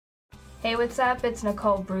Hey, what's up? It's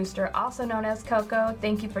Nicole Brewster, also known as Coco.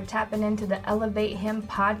 Thank you for tapping into the Elevate Him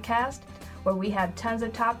podcast, where we have tons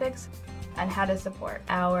of topics on how to support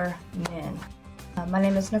our men. My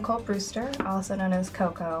name is Nicole Brewster, also known as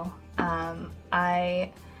Coco.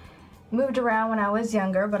 I moved around when I was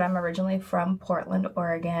younger, but I'm originally from Portland,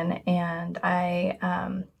 Oregon, and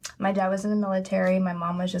my dad was in the military. My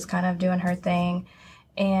mom was just kind of doing her thing,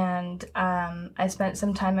 and I spent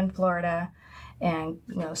some time in Florida and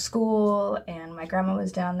school, and my grandma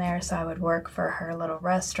was down there, so I would work for her little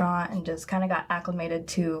restaurant and just kind of got acclimated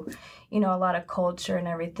to a lot of culture and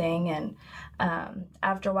everything. And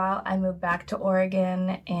after a while I moved back to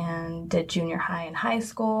Oregon and did junior high and high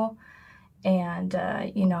school, and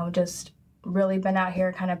just really been out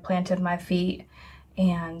here, kind of planted my feet.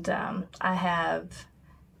 And I have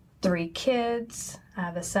 3 kids. I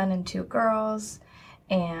have a son and 2 girls.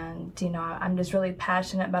 And, I'm just really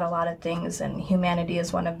passionate about a lot of things, and humanity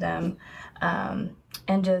is one of them.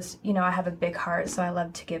 And just, I have a big heart, so I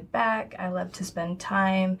love to give back. I love to spend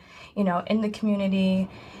time, in the community.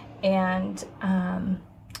 And,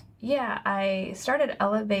 I started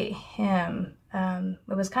Elevate Him. It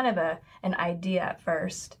was kind of an idea at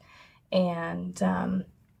first. And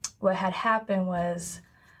what had happened was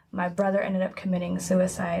my brother ended up committing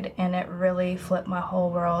suicide, and it really flipped my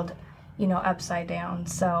whole world upside down.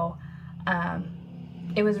 So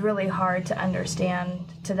it was really hard to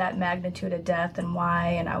understand to that magnitude of death and why,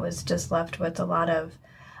 and I was just left with a lot of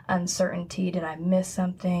uncertainty. Did I miss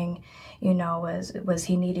something? Was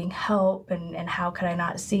he needing help, and how could I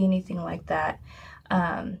not see anything like that?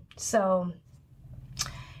 So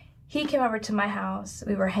he came over to my house.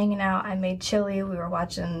 We were hanging out. I made chili. We were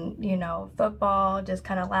watching, football, just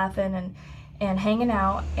kind of laughing and hanging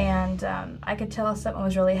out, and I could tell something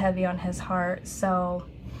was really heavy on his heart. So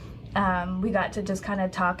we got to just kind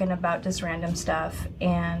of talking about just random stuff,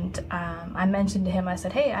 and I mentioned to him, I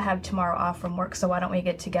said, hey, I have tomorrow off from work, so why don't we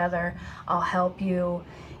get together? I'll help you.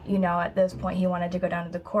 At this point he wanted to go down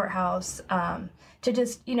to the courthouse to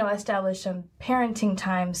just establish some parenting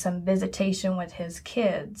time, some visitation with his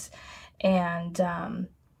kids. And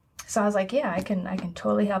so I was like, yeah, I can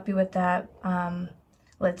totally help you with that.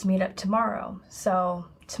 Let's meet up tomorrow. So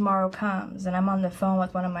tomorrow comes, and I'm on the phone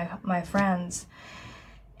with one of my friends,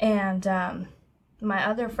 and my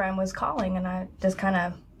other friend was calling, and I just kind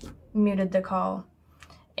of muted the call,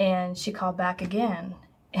 and she called back again,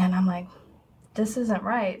 and I'm like, this isn't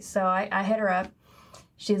right. So I hit her up.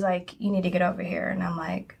 She's like, you need to get over here. And I'm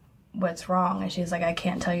like, what's wrong? And she's like, I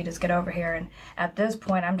can't tell you, just get over here. And at this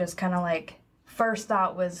point I'm just kind of like, first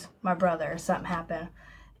thought was my brother, something happened.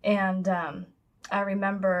 And I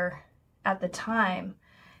remember at the time,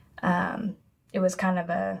 it was kind of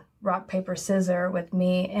a rock, paper, scissors with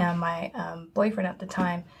me and my boyfriend at the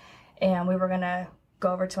time. And we were going to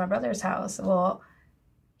go over to my brother's house. Well,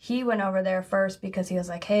 he went over there first because he was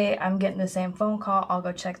like, hey, I'm getting the same phone call. I'll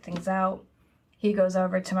go check things out. He goes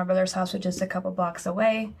over to my brother's house, which is a couple blocks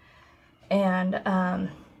away. And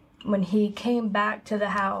when he came back to the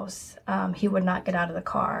house, he would not get out of the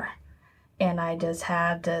car. And I just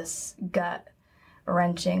had this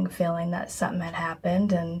gut-wrenching feeling that something had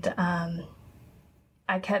happened. And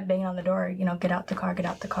I kept banging on the door, get out the car, get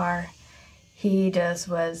out the car. He just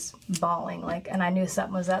was bawling, and I knew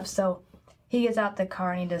something was up. So he gets out the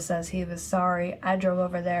car and he just says he was sorry. I drove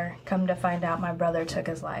over there. Come to find out, my brother took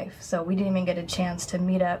his life. So we didn't even get a chance to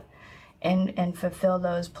meet up and fulfill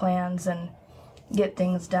those plans and get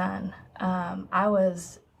things done.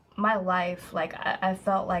 My life, I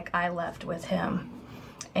felt like I left with him.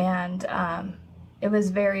 And it was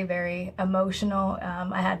very, very emotional.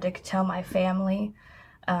 I had to tell my family,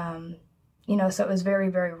 so it was very,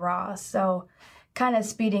 very raw. So kind of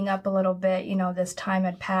speeding up a little bit, this time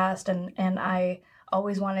had passed, and I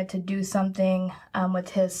always wanted to do something with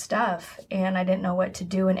his stuff, and I didn't know what to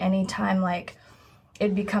do. And any time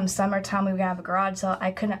it'd become summertime, we would have a garage sale,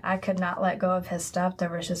 I could not let go of his stuff. There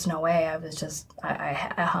was just no way.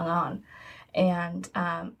 I hung on. And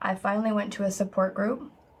I finally went to a support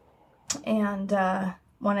group and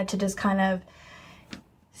wanted to just kind of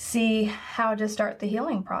see how to start the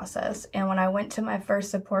healing process. And when I went to my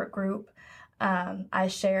first support group, I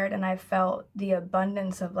shared, and I felt the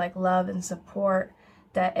abundance of love and support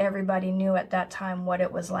that everybody knew at that time what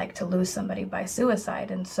it was like to lose somebody by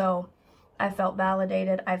suicide. And so I felt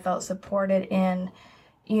validated. I felt supported in,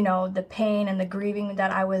 the pain and the grieving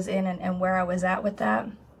that I was in, and where I was at with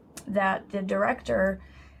that the director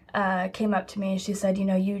came up to me and she said,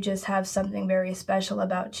 you just have something very special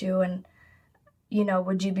about you. And,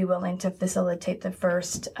 would you be willing to facilitate the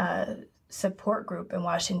first support group in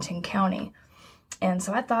Washington County? And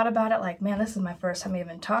so I thought about it like, man, this is my first time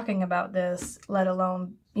even talking about this, let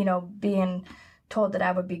alone, being told that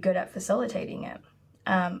I would be good at facilitating it.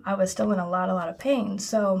 I was still in a lot of pain.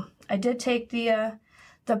 So I did take the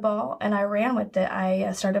ball and I ran with it.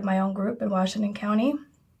 I started my own group in Washington County.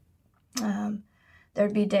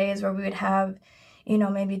 There'd be days where we would have,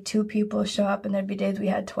 maybe 2 people show up, and there'd be days we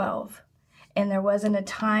had 12. And there wasn't a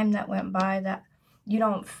time that went by that you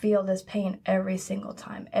don't feel this pain every single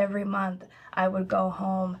time. Every month I would go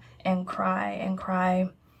home and cry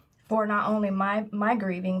for not only my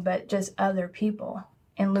grieving, but just other people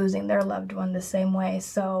and losing their loved one the same way.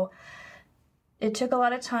 So it took a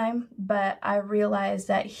lot of time, but I realized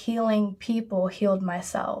that healing people healed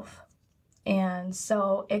myself. And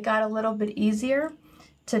so it got a little bit easier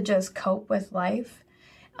to just cope with life,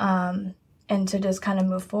 and to just kind of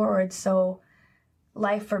move forward. So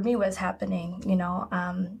life for me was happening,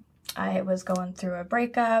 I was going through a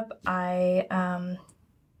breakup. I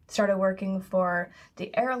started working for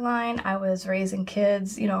the airline. I was raising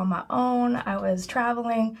kids, on my own. I was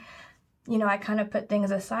traveling. I kind of put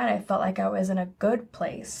things aside. I felt like I was in a good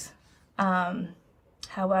place.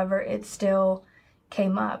 However, it still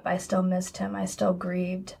came up. I still missed him. I still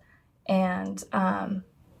grieved. And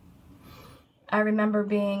I remember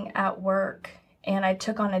being at work, and I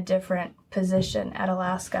took on a different position at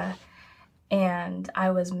Alaska, and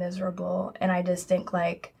I was miserable. And I just think,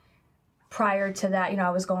 like, prior to that, I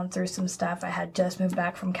was going through some stuff. I had just moved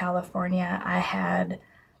back from California. I had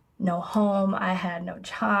no home. I had no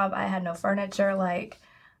job. I had no furniture. Like,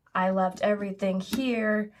 I left everything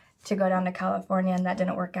here to go down to California, and that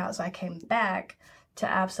didn't work out. So I came back to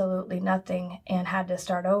absolutely nothing and had to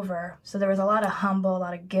start over. So there was a lot of a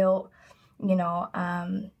lot of guilt,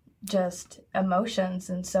 just emotions.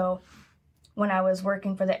 And so when I was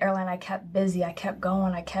working for the airline, I kept busy. I kept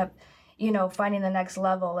going. I kept, finding the next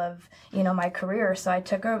level of, my career. So I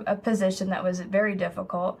took a position that was very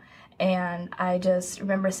difficult. And I just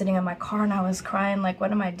remember sitting in my car and I was crying, like,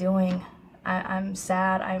 what am I doing? I'm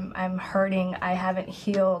sad. I'm hurting. I haven't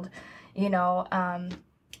healed.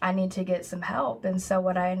 I need to get some help. And so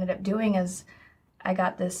what I ended up doing is I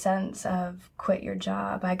got this sense of, quit your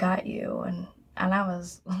job. I got you. And I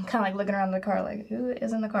was kind of like looking around the car, like, who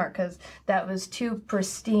is in the car? Because that was too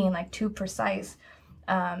pristine, like too precise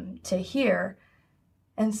to hear.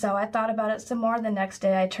 And so I thought about it some more. The next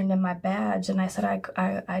day I turned in my badge and I said,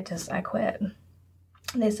 I quit.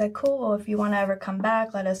 And they said, cool, if you want to ever come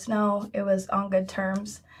back, let us know. It was on good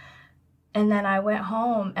terms. And then I went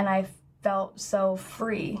home and I felt so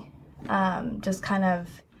free, just kind of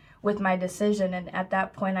with my decision. And at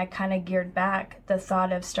that point, I kind of geared back the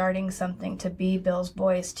thought of starting something to be Bill's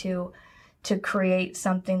Voice, to create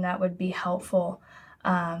something that would be helpful.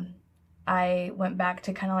 I went back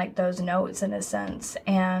to kind of like those notes in a sense,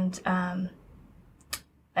 and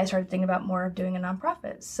I started thinking about more of doing a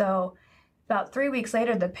nonprofit. So about 3 weeks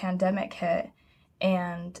later, the pandemic hit,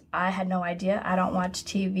 and I had no idea. I don't watch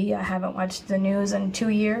TV. I haven't watched the news in 2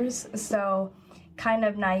 years. So kind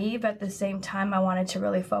of naive at the same time. I wanted to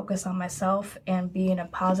really focus on myself and be in a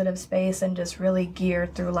positive space and just really gear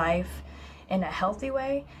through life in a healthy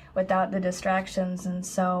way without the distractions. And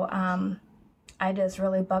so I just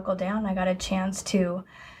really buckled down. I got a chance to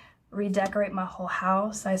redecorate my whole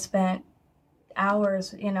house. I spent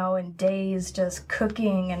hours, and days just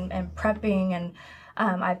cooking and prepping, and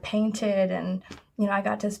I painted, and I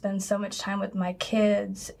got to spend so much time with my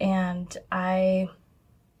kids, and I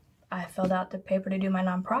filled out the paper to do my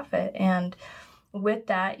nonprofit. And with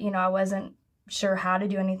that, I wasn't sure how to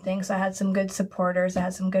do anything, so I had some good supporters. I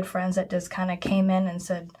had some good friends that just kind of came in and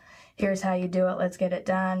said, here's how you do it, let's get it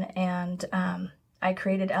done. And I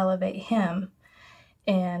created Elevate Him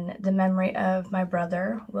in the memory of my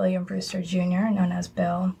brother, William Brewster Jr., known as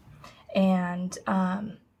Bill. And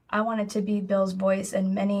I wanted to be Bill's voice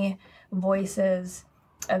and many voices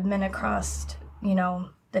of men across,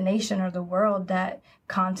 the nation or the world that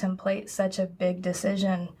contemplate such a big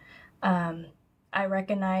decision. I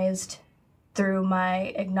recognized through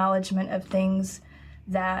my acknowledgement of things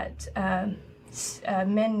that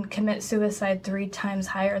men commit suicide 3 times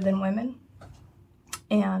higher than women.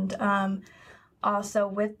 And also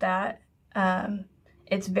with that,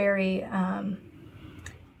 it's very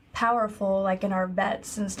powerful, like in our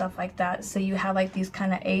vets and stuff like that. So you have like these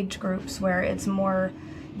kind of age groups where it's more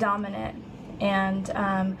dominant. And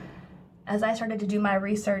as I started to do my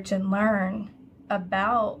research and learn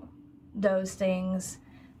about those things,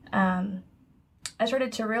 I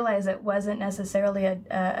started to realize it wasn't necessarily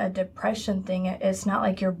a depression thing. It's not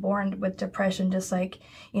like you're born with depression, just like,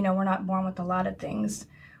 we're not born with a lot of things.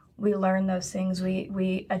 we learn those things,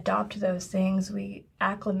 we adopt those things, we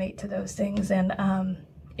acclimate to those things. And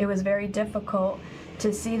it was very difficult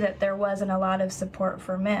to see that there wasn't a lot of support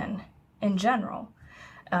for men in general.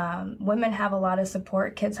 Women have a lot of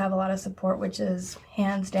support, kids have a lot of support, which is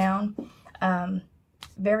hands down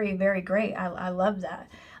very, very great. I love that.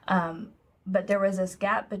 But there was this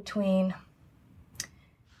gap between,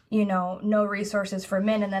 you know, no resources for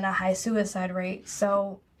men and then a high suicide rate.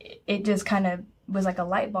 So it just kind of was like a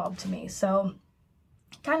light bulb to me. So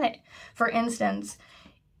kind of, for instance,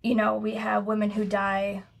 you know, we have women who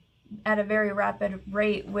die at a very rapid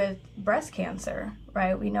rate with breast cancer,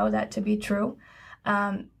 right? We know that to be true.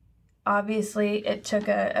 Obviously, it took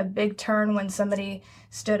a big turn when somebody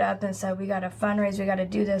stood up and said, we got to fundraise, we got to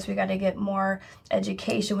do this, we got to get more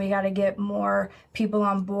education, we got to get more people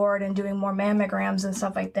on board and doing more mammograms and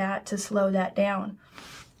stuff like that to slow that down.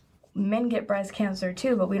 Men get breast cancer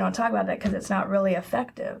too, but we don't talk about that because it's not really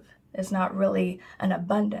effective. It's not really an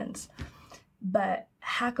abundance. But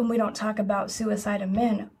how come we don't talk about suicide of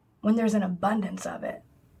men when there's an abundance of it?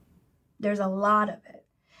 There's a lot of it.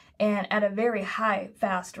 And at a very high,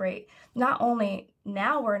 fast rate. Not only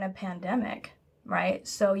now we're in a pandemic, right?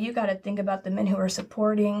 So you got to think about the men who are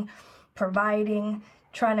supporting, providing,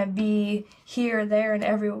 trying to be here, there, and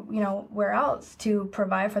where else to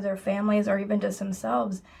provide for their families or even just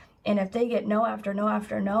themselves. And if they get no after no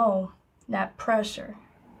after no, that pressure,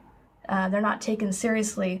 they're not taken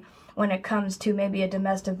seriously when it comes to maybe a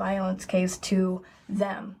domestic violence case to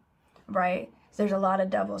them, right? There's a lot of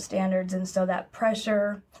double standards, and so that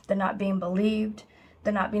pressure, the not being believed,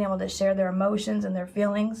 the not being able to share their emotions and their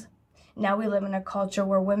feelings. Now we live in a culture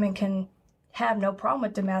where women can have no problem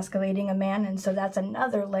with demasculating a man, and so that's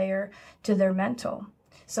another layer to their mental.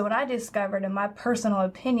 So what I discovered, in my personal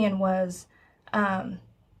opinion, was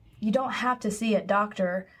you don't have to see a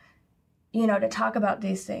doctor, you know, to talk about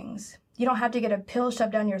these things. You don't have to get a pill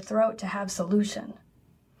shoved down your throat to have solution.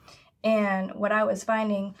 And what I was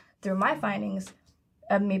finding through my findings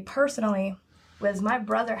of me personally was my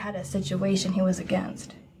brother had a situation he was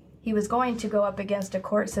against. He was going to go up against a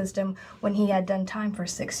court system when he had done time for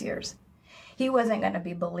 6 years. He wasn't going to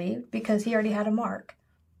be believed because he already had a mark.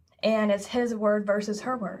 And it's his word versus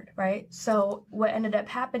her word, right? So what ended up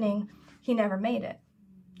happening, he never made it.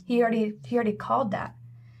 He already called that.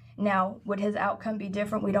 Now, would his outcome be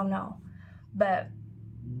different? We don't know. But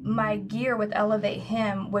my gear with Elevate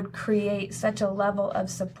Him would create such a level of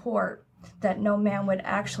support that no man would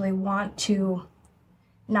actually want to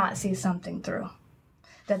not see something through.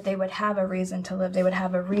 That they would have a reason to live. They would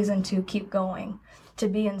have a reason to keep going, to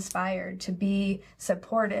be inspired, to be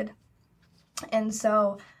supported. And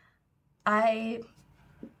so I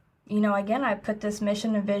put this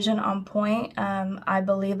mission and vision on point. I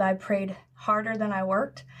believe I prayed harder than I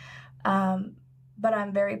worked. But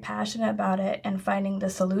I'm very passionate about it and finding the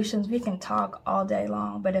solutions. We can talk all day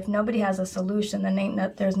long, but if nobody has a solution,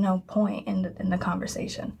 then there's no point in the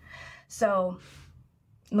conversation. So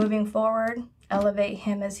moving forward, Elevate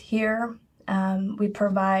Him is here. We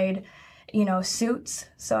provide, suits.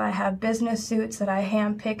 So I have business suits that I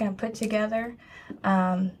handpick and put together.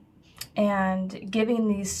 And giving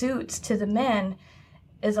these suits to the men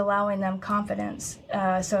is allowing them confidence.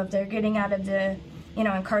 So if they're getting out of the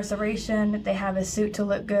incarceration, they have a suit to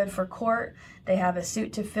look good for court. They have a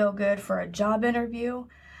suit to feel good for a job interview.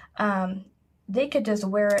 They could just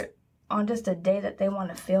wear it on just a day that they want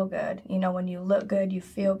to feel good. When you look good, you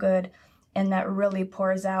feel good. And that really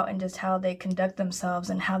pours out in just how they conduct themselves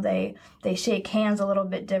and how they shake hands a little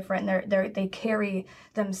bit different. They carry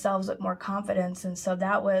themselves with more confidence. And so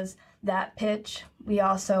that was that pitch. We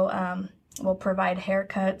also will provide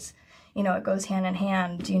haircuts. It goes hand in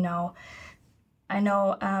hand, I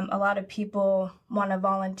know a lot of people want to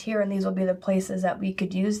volunteer, and these will be the places that we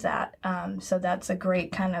could use that. So that's a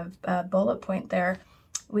great kind of bullet point there.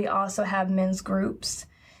 We also have men's groups.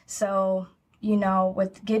 So,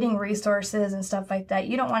 with getting resources and stuff like that,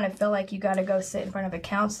 you don't want to feel like you got to go sit in front of a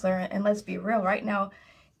counselor. And let's be real, right now,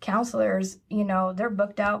 counselors, they're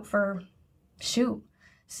booked out for,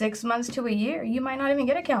 6 months to a year. You might not even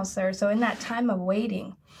get a counselor. So in that time of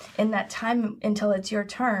waiting, in that time until it's your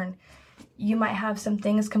turn, you might have some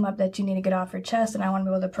things come up that you need to get off your chest, and I want to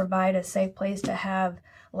be able to provide a safe place to have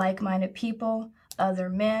like-minded people, other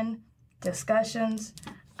men, discussions,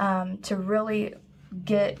 to really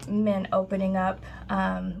get men opening up.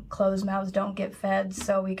 Closed mouths don't get fed,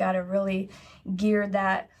 so we got to really gear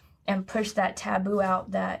that and push that taboo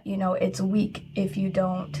out that, it's weak if you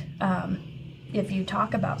don't, if you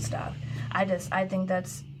talk about stuff. I think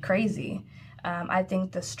that's crazy. I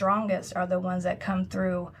think the strongest are the ones that come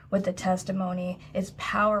through with the testimony. It's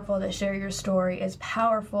powerful to share your story. It's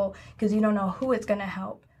powerful because you don't know who it's going to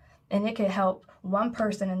help. And it could help one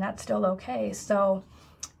person, and that's still okay. So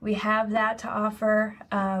we have that to offer.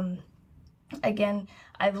 Again,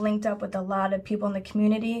 I've linked up with a lot of people in the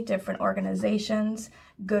community, different organizations,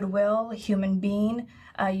 Goodwill, Human Being,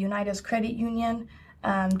 Unitas Credit Union,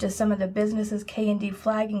 just some of the businesses, K&D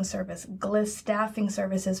Flagging Service, GLIS Staffing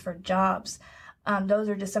Services for Jobs. Those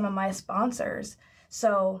are just some of my sponsors.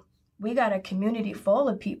 So we got a community full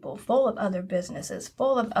of people, full of other businesses,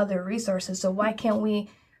 full of other resources. So why can't we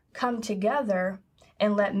come together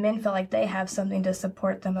and let men feel like they have something to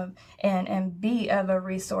support them and be of a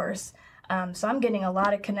resource? So I'm getting a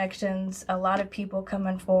lot of connections, a lot of people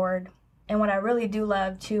coming forward. And what I really do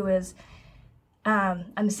love too is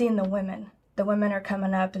I'm seeing the women. The women are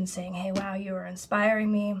coming up and saying, hey, wow, you are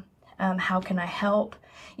inspiring me. How can I help?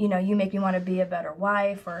 You know, you make me want to be a better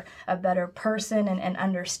wife or a better person, and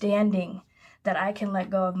understanding that I can let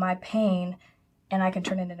go of my pain and I can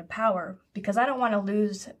turn it into power, because I don't want to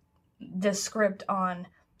lose this script on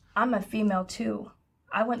I'm a female too.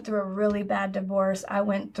 I went through a really bad divorce. I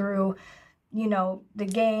went through, you know, the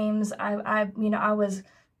games. I was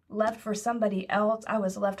left for somebody else. I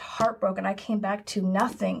was left heartbroken. I came back to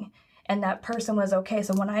nothing, and that person was okay.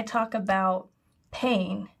 So when I talk about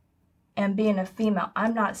pain and being a female,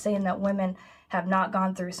 I'm not saying that women have not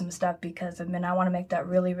gone through some stuff because of men. I want to make that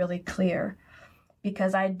really, really clear,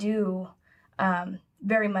 because I do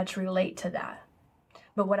very much relate to that.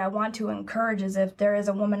 But what I want to encourage is, if there is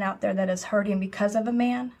a woman out there that is hurting because of a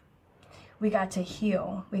man, we got to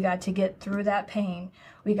heal. We got to get through that pain.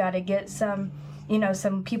 We got to get some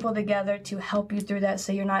people together to help you through that,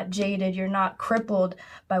 so you're not jaded, you're not crippled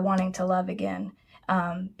by wanting to love again.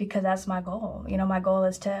 Because that's my goal. You know, my goal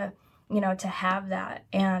is to have that.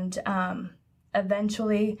 And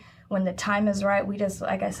eventually, when the time is right, we just,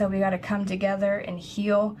 like I said, we got to come together and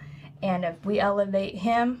heal. And if we elevate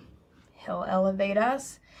him, he'll elevate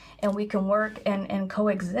us, and we can work and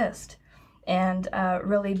coexist and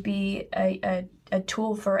really be a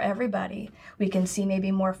tool for everybody. We can see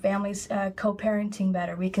maybe more families co-parenting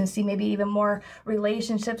better. We can see maybe even more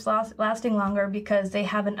relationships lasting longer because they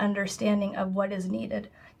have an understanding of what is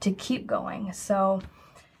needed to keep going. So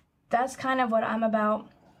that's kind of what I'm about.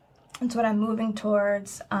 It's what I'm moving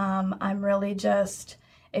towards. I'm really just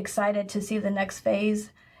excited to see the next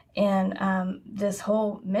phase in this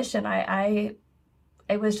whole mission. It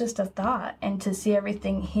was just a thought, and to see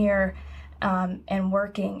everything here and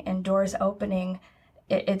working and doors opening,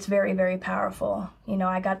 it's very, very powerful. You know,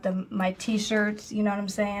 I got my t-shirts, you know what I'm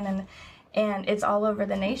saying? And it's all over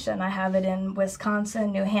the nation. I have it in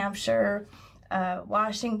Wisconsin, New Hampshire,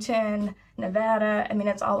 Washington, Nevada. I mean,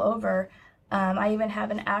 it's all over. I even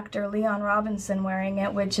have an actor, Leon Robinson, wearing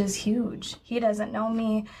it, which is huge. He doesn't know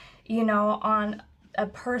me, you know, on a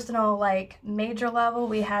personal, like, major level.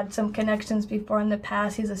 We had some connections before in the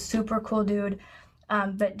past. He's a super cool dude.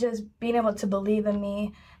 But just being able to believe in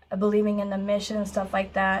me, believing in the mission and stuff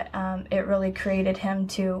like that, it really created him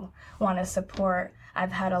to want to support.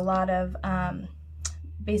 I've had a lot of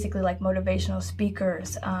basically like motivational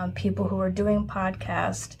speakers, people who are doing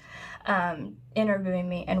podcasts, interviewing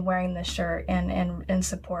me and wearing the shirt and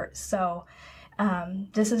support. So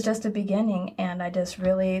this is just a beginning, and I just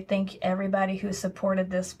really thank everybody who supported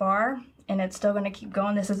this far, and it's still going to keep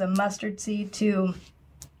going. This is a mustard seed to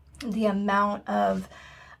the amount of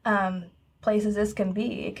places this can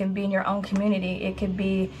be. It can be in your own community. It could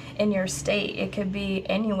be in your state. It could be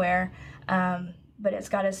anywhere. But it's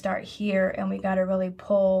got to start here, and we got to really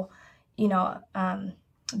pull,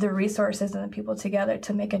 the resources and the people together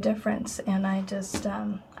to make a difference. And I just,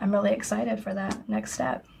 I'm really excited for that next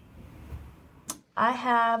step. I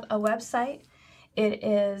have a website. It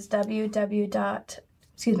is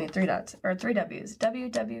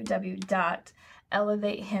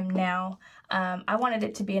www.elevatehimnow. I wanted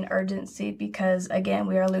it to be an urgency because, again,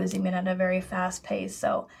 we are losing men at a very fast pace.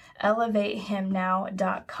 So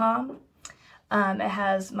elevatehimnow.com. It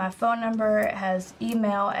has my phone number, it has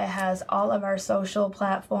email, it has all of our social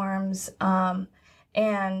platforms.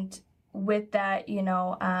 And with that, you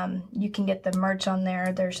can get the merch on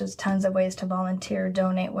there. There's just tons of ways to volunteer,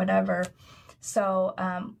 donate, whatever. So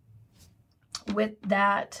with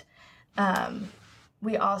that,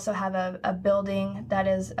 we also have a building that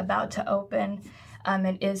is about to open.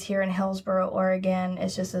 It is here in Hillsboro, Oregon.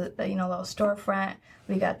 It's just a little storefront.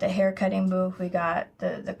 We got the hair cutting booth. We got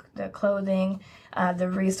the clothing, the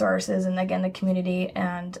resources, and again the community.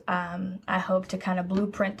 And I hope to kind of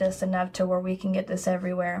blueprint this enough to where we can get this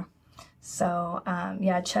everywhere. So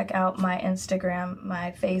yeah, check out my Instagram,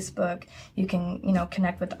 my Facebook. You can,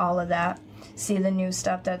 connect with all of that, see the new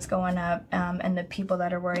stuff that's going up, and the people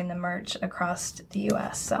that are wearing the merch across the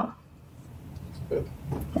U.S. So, Good.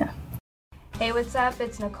 Yeah. Hey, what's up?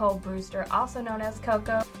 It's Nicole Brewster, also known as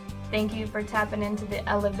Coco. Thank you for tapping into the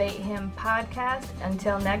Elevate Him podcast.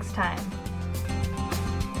 Until next time.